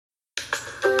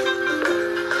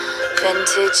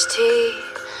Vintage tea,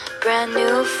 brand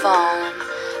new phone,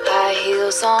 high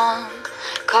heels on,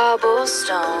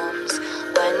 cobblestones.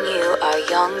 When you are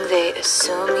young, they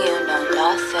assume you know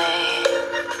nothing.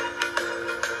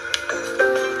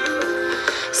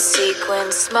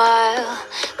 Sequin smile,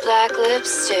 black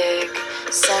lipstick,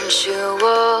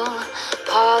 sensual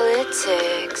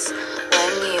politics.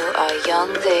 When you are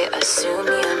young, they assume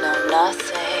you know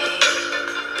nothing.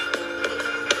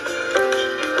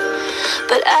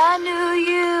 But I knew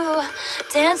you,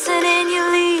 dancing in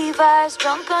your Levi's,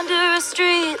 drunk under a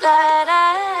streetlight.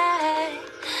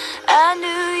 I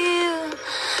knew you,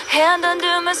 hand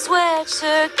under my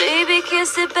sweatshirt, baby,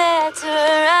 kiss it better.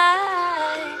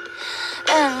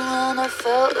 And when I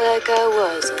felt like I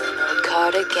was an old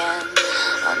cardigan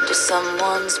under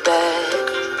someone's bed,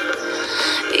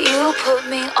 you put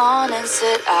me on and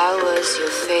said I was your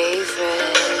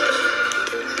favorite.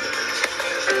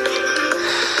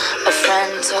 A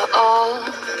friend to all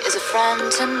is a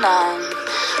friend to none.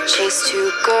 Chase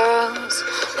two girls,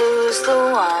 lose the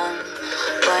one.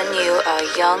 When you are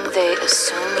young, they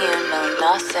assume you know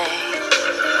nothing.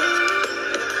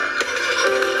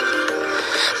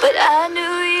 But I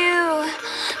knew you,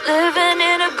 living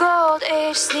in a gold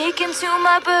age, sneak into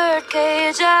my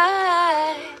birdcage.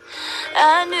 I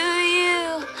knew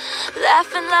you,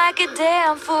 laughing like a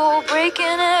damn fool,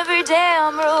 breaking every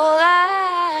damn rule.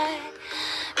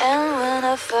 And when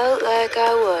I felt like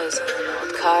I was an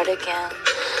old cardigan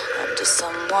under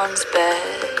someone's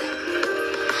bed,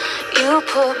 you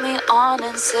put me on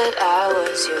and said I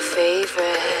was your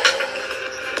favorite.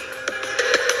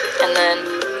 And then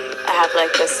I have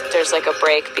like this, there's like a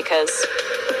break because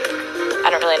I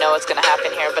don't really know what's gonna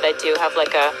happen here, but I do have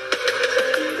like I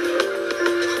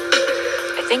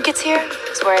think it's here,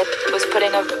 it's where I was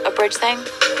putting a bridge thing.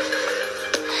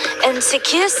 And to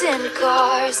kiss in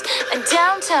cars and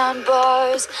downtown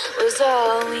bars was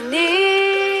all we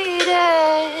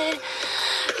needed.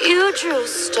 You drew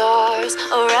stars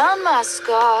around my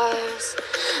scars.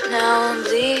 Now I'm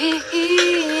bleeding.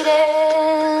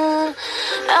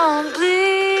 Now I'm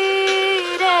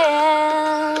bleeding.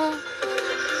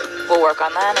 We'll work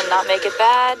on that and not make it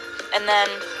bad. And then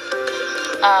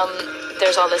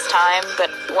there's all this time,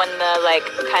 but when the like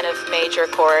kind of major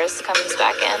chorus comes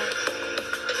back in,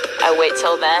 I wait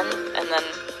till then, and then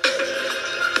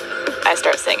I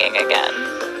start singing again.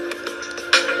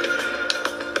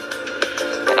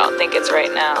 I don't think it's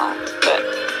right now, but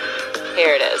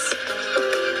here it is.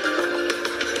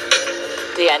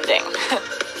 The ending.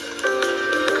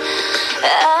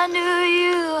 I knew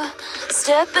you,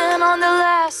 stepping on the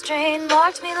last train,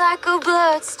 marked me like a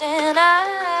bloodstain.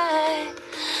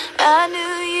 I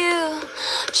knew you,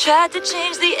 tried to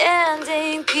change the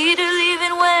ending, Peter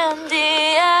leaving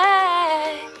Wendy.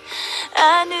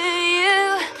 I knew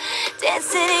you,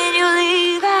 dancing in your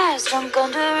Levi's, drunk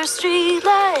under a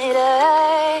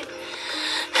streetlight.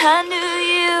 I knew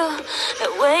you, that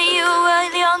when you were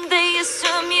young they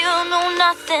assume you know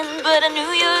nothing, but I knew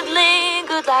you'd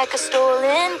lingered like a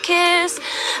stolen kiss.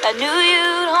 I knew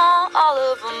you'd haunt all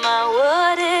over my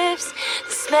what ifs.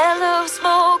 The smell of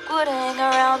smoke would hang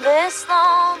around this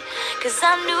long, 'cause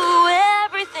I knew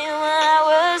everything when I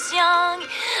was young.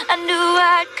 I knew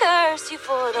I'd curse you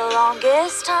for the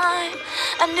longest time.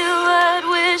 I knew I'd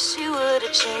wish you would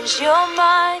have changed your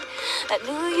mind. I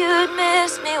knew you'd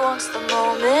miss me once the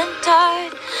moment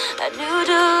died. I knew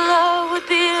to love would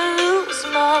be to lose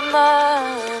my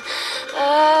mind.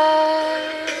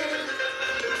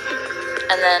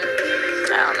 And then,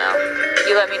 I don't know,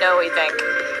 you let me know what you think.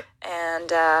 And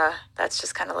that's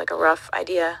just kind of like a rough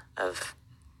idea of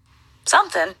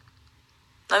something.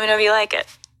 Let me know if you like it.